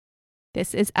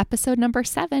This is episode number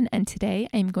 7, and today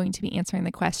I'm going to be answering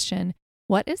the question,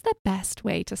 what is the best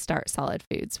way to start solid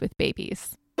foods with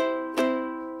babies?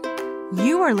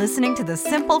 You are listening to the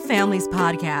Simple Families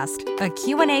Podcast, a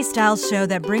Q&A style show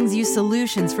that brings you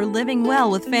solutions for living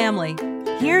well with family.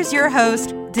 Here's your host,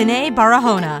 Danae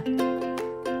Barahona.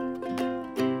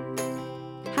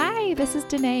 Hi, this is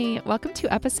Danae. Welcome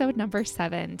to episode number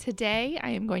 7. Today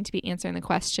I am going to be answering the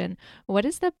question, what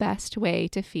is the best way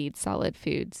to feed solid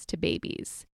foods to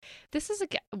babies? This is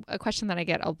a question that I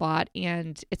get a lot,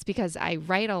 and it's because I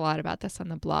write a lot about this on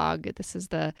the blog. This is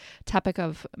the topic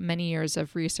of many years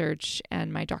of research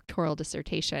and my doctoral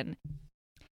dissertation.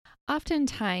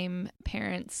 Oftentimes,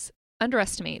 parents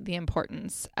underestimate the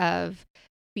importance of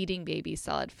feeding babies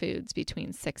solid foods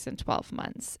between 6 and 12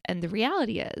 months. And the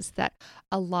reality is that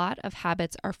a lot of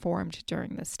habits are formed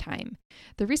during this time.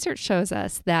 The research shows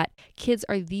us that kids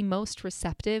are the most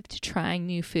receptive to trying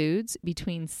new foods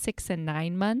between 6 and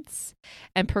 9 months.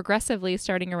 And progressively,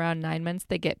 starting around 9 months,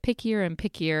 they get pickier and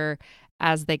pickier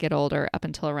as they get older up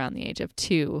until around the age of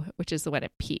 2, which is when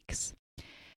it peaks.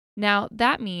 Now,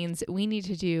 that means we need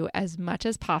to do as much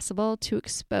as possible to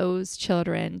expose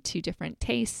children to different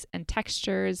tastes and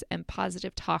textures and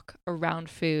positive talk around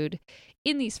food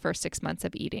in these first 6 months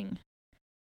of eating.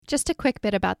 Just a quick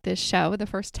bit about this show. The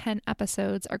first 10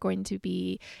 episodes are going to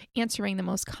be answering the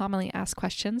most commonly asked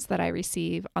questions that I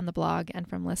receive on the blog and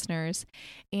from listeners.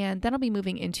 And then I'll be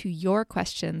moving into your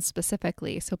questions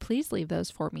specifically. So please leave those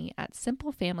for me at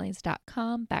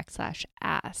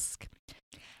simplefamilies.com/ask.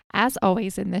 As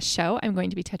always in this show, I'm going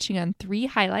to be touching on 3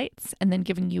 highlights and then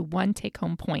giving you 1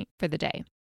 take-home point for the day.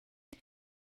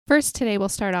 First, today we'll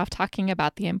start off talking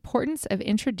about the importance of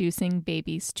introducing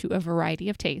babies to a variety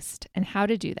of taste and how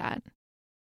to do that.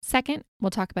 Second, we'll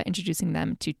talk about introducing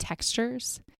them to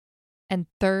textures. And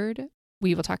third,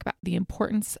 we will talk about the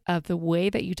importance of the way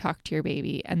that you talk to your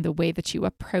baby and the way that you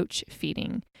approach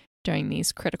feeding during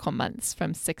these critical months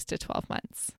from 6 to 12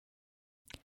 months.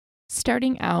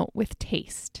 Starting out with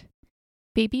taste.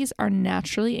 Babies are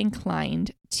naturally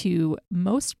inclined to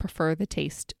most prefer the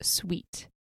taste sweet.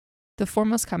 The 4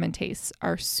 most common tastes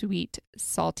are sweet,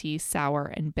 salty, sour,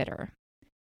 and bitter.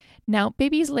 Now,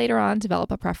 babies later on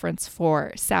develop a preference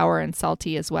for sour and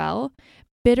salty as well.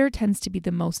 Bitter tends to be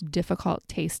the most difficult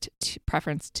taste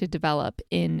preference to develop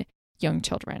in young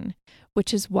children,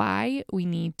 which is why we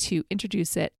need to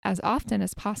introduce it as often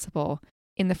as possible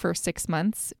in the first 6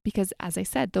 months, because as I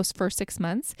said, those first 6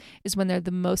 months is when they're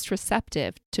the most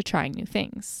receptive to trying new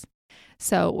things.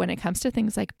 So when it comes to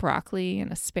things like broccoli and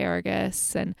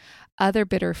asparagus and other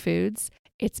bitter foods,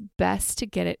 it's best to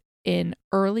get it in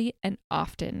early and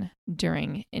often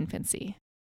during infancy.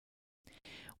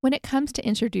 When it comes to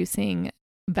introducing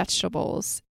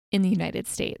vegetables in the United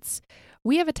States,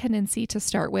 we have a tendency to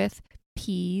start with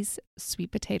peas,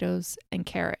 sweet potatoes, and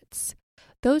carrots.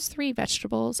 Those 3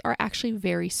 vegetables are actually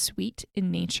very sweet in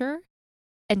nature,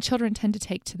 and children tend to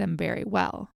take to them very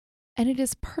well. And it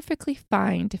is perfectly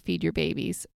fine to feed your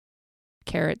babies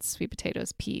carrots, sweet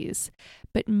potatoes, peas,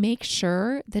 but make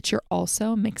sure that you're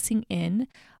also mixing in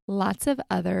lots of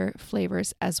other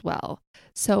flavors as well.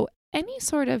 So any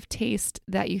sort of taste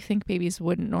that you think babies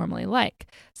wouldn't normally like.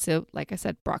 So like I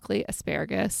said, broccoli,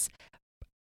 asparagus,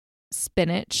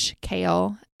 spinach,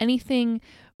 kale, anything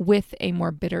with a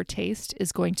more bitter taste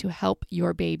is going to help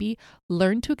your baby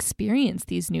learn to experience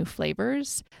these new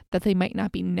flavors that they might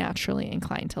not be naturally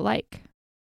inclined to like.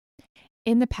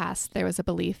 In the past, there was a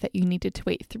belief that you needed to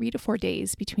wait 3 to 4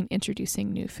 days between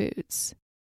introducing new foods.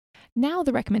 Now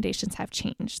the recommendations have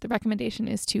changed. The recommendation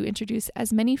is to introduce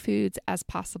as many foods as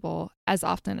possible, as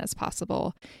often as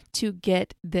possible, to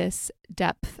get this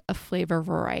depth of flavor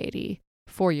variety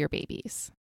for your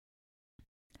babies.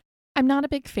 I'm not a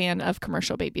big fan of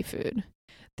commercial baby food.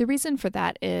 The reason for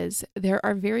that is there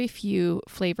are very few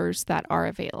flavors that are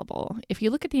available. If you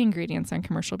look at the ingredients on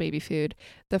commercial baby food,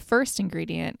 the first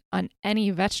ingredient on any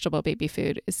vegetable baby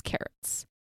food is carrots.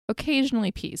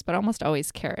 Occasionally peas, but almost always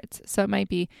carrots. So it might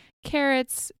be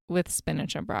carrots with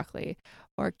spinach and broccoli,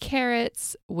 or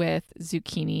carrots with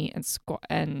zucchini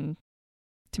and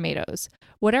tomatoes.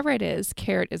 Whatever it is,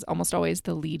 carrot is almost always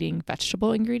the leading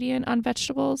vegetable ingredient on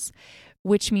vegetables,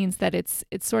 which means that it's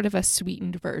sort of a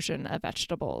sweetened version of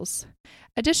vegetables.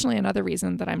 Additionally, another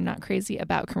reason that I'm not crazy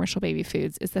about commercial baby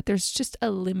foods is that there's just a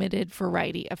limited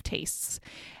variety of tastes.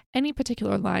 Any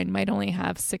particular line might only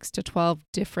have 6 to 12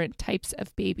 different types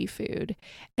of baby food,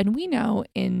 and we know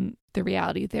in the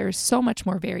reality there's so much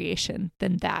more variation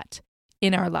than that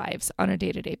in our lives on a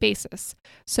day-to-day basis.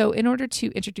 So in order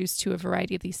to introduce to a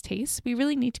variety of these tastes, we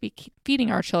really need to be feeding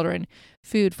our children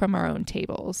food from our own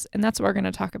tables. And that's what we're going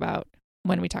to talk about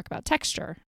when we talk about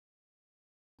texture.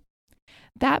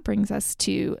 That brings us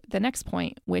to the next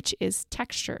point, which is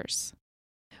textures.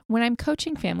 When I'm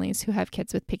coaching families who have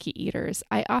kids with picky eaters,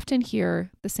 I often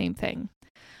hear the same thing.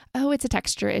 Oh, it's a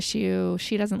texture issue.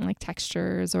 She doesn't like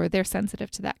textures, or they're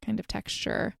sensitive to that kind of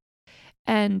texture.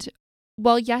 And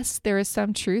while yes, there is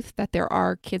some truth that there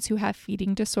are kids who have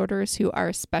feeding disorders who are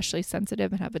especially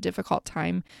sensitive and have a difficult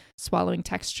time swallowing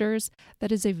textures,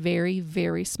 that is a very,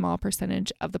 very small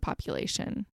percentage of the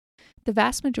population. The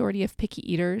vast majority of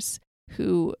picky eaters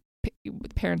who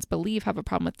parents believe have a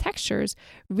problem with textures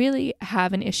really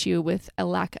have an issue with a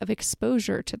lack of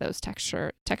exposure to those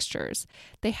textures.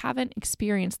 They haven't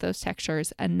experienced those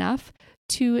textures enough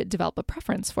to develop a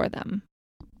preference for them.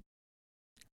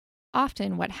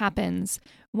 Often what happens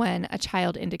when a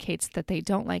child indicates that they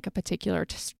don't like a particular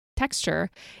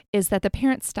texture is that the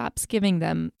parent stops giving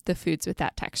them the foods with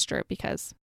that texture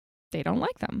because they don't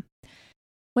like them.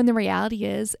 When the reality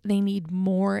is they need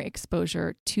more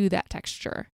exposure to that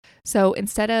texture. So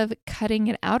instead of cutting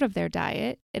it out of their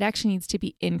diet, it actually needs to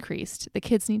be increased. The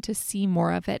kids need to see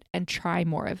more of it and try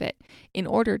more of it in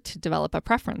order to develop a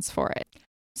preference for it.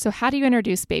 So how do you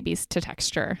introduce babies to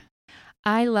texture?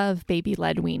 I love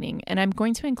baby-led weaning, and I'm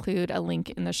going to include a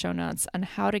link in the show notes on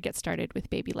how to get started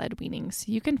with baby-led weaning.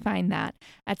 So you can find that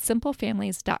at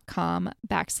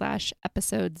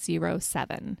simplefamilies.com/episode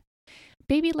 07.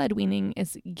 Baby-led weaning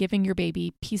is giving your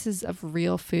baby pieces of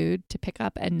real food to pick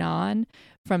up and gnaw on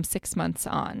from 6 months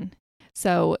on.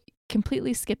 So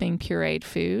completely skipping pureed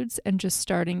foods and just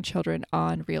starting children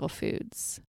on real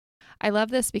foods. I love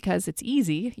this because it's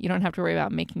easy. You don't have to worry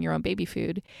about making your own baby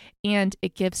food, and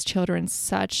it gives children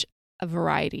such a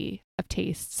variety of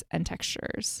tastes and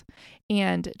textures,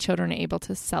 and children are able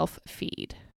to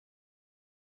self-feed.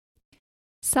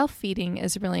 Self-feeding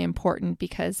is really important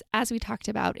because, as we talked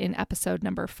about in episode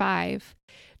number 5,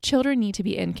 children need to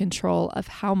be in control of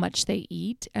how much they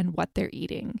eat and what they're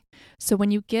eating. So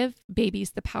when you give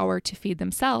babies the power to feed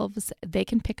themselves, they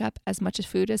can pick up as much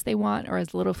food as they want or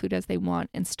as little food as they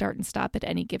want and start and stop at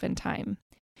any given time.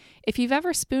 If you've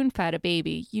ever spoon-fed a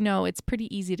baby, you know it's pretty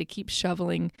easy to keep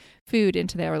shoveling food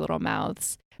into their little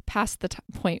mouths past the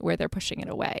point where they're pushing it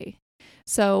away.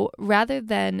 So rather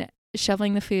than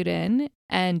shoveling the food in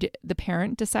and the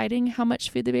parent deciding how much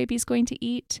food the baby is going to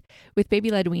eat, with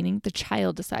baby-led weaning, the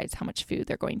child decides how much food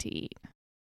they're going to eat.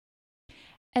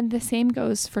 And the same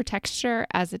goes for texture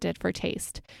as it did for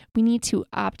taste. We need to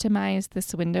optimize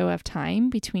this window of time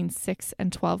between 6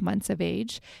 and 12 months of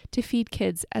age to feed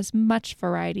kids as much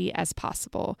variety as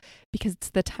possible, because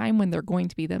it's the time when they're going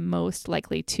to be the most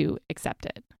likely to accept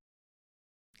it.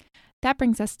 That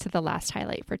brings us to the last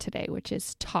highlight for today, which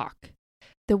is talk.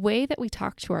 The way that we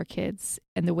talk to our kids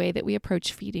and the way that we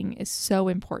approach feeding is so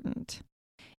important.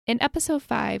 In episode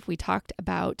 5, we talked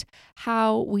about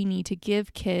how we need to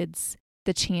give kids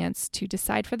the chance to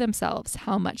decide for themselves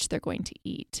how much they're going to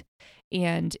eat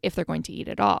and if they're going to eat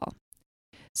at all.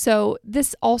 So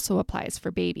this also applies for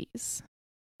babies.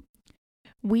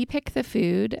 We pick the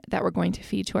food that we're going to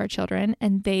feed to our children,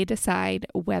 and they decide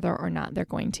whether or not they're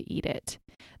going to eat it.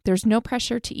 There's no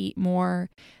pressure to eat more.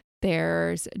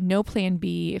 There's no plan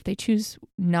B. If they choose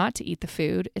not to eat the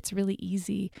food, it's really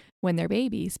easy when they're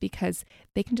babies because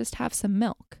they can just have some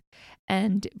milk.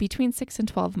 And between 6 and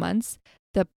 12 months,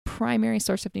 the primary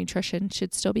source of nutrition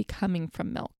should still be coming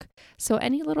from milk. So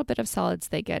any little bit of solids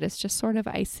they get is just sort of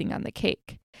icing on the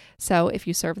cake. So if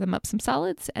you serve them up some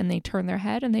solids and they turn their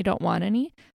head and they don't want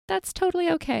any, that's totally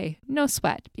okay. No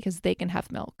sweat, because they can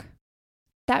have milk.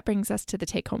 That brings us to the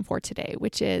take home for today,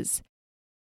 which is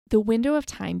the window of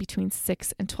time between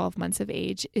 6 and 12 months of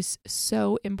age is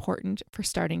so important for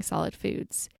starting solid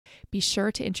foods. Be sure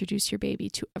to introduce your baby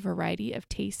to a variety of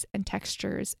tastes and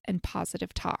textures and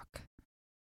positive talk.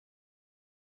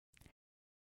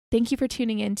 Thank you for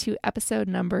tuning in to episode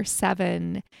number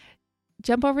 7.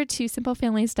 Jump over to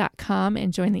simplefamilies.com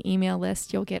and join the email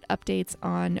list. You'll get updates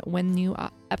on when new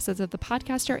episodes of the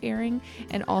podcast are airing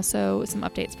and also some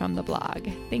updates from the blog.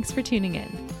 Thanks for tuning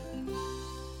in.